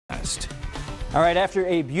All right, after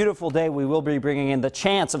a beautiful day, we will be bringing in the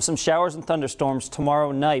chance of some showers and thunderstorms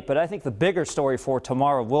tomorrow night. But I think the bigger story for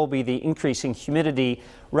tomorrow will be the increasing humidity.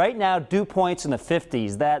 Right now, dew points in the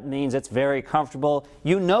 50s. That means it's very comfortable.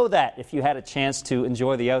 You know that if you had a chance to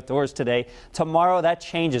enjoy the outdoors today. Tomorrow, that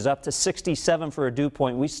changes up to 67 for a dew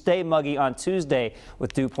point. We stay muggy on Tuesday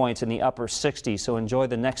with dew points in the upper 60s. So enjoy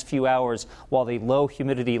the next few hours while the low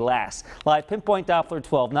humidity lasts. Live Pinpoint Doppler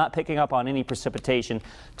 12, not picking up on any precipitation.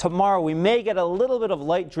 Tomorrow, we may get a little bit of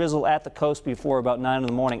light drizzle at the coast before about 9 in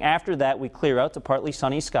the morning. After that, we clear out to partly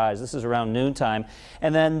sunny skies. This is around noontime.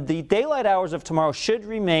 And then the daylight hours of tomorrow should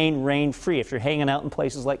remain rain-free. If you're hanging out in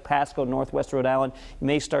places like Pasco, northwest Rhode Island, you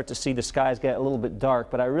may start to see the skies get a little bit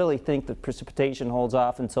dark. But I really think that precipitation holds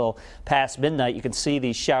off until past midnight. You can see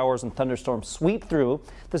these showers and thunderstorms sweep through.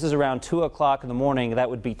 This is around 2 o'clock in the morning.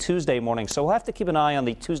 That would be Tuesday morning. So we'll have to keep an eye on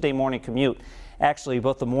the Tuesday morning commute. Actually,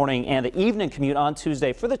 both the morning and the evening commute on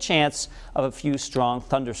Tuesday for the chance of a few strong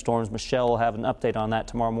thunderstorms. Michelle will have an update on that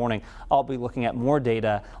tomorrow morning. I'll be looking at more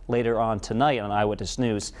data later on tonight on Eyewitness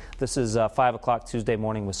News. This is 5 o'clock Tuesday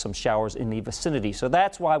morning with some showers in the vicinity. So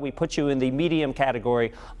that's why we put you in the medium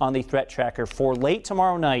category on the threat tracker for late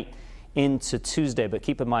tomorrow night into Tuesday. But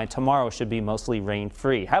keep in mind, tomorrow should be mostly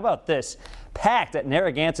rain-free. How about this? Packed at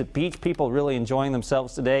Narragansett Beach. People really enjoying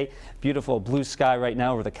themselves today. Beautiful blue sky right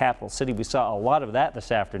now over the capital city. We saw a lot of that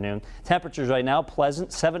this afternoon. Temperatures right now,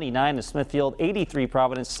 pleasant, 79 in Smithfield, 83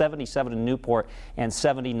 Providence, 77 in Newport, and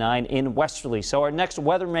 79 in Westerly. So our next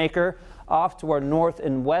weather maker off to our north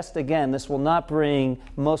and west again. This will not bring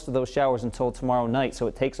most of those showers until tomorrow night, so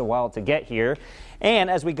it takes a while to get here. And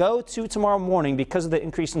as we go to tomorrow morning, because of the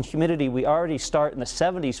increase in humidity, we already start in the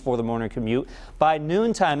 70s for the morning commute. By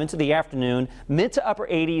noontime into the afternoon, mid to upper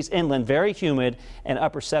 80s inland, very humid, and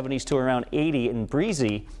upper 70s to around 80 and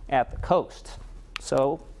breezy at the coast.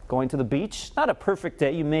 So going to the beach, not a perfect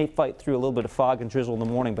day. You may fight through a little bit of fog and drizzle in the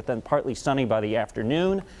morning, but then partly sunny by the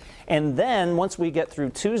afternoon. And then once we get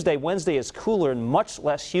through Tuesday, Wednesday is cooler and much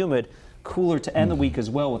less humid. Cooler to end the week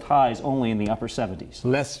as well, with highs only in the upper 70s.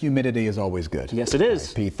 Less humidity is always good. Yes, it is. All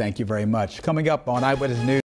right, Pete, thank you very much. Coming up on Eyewitness News.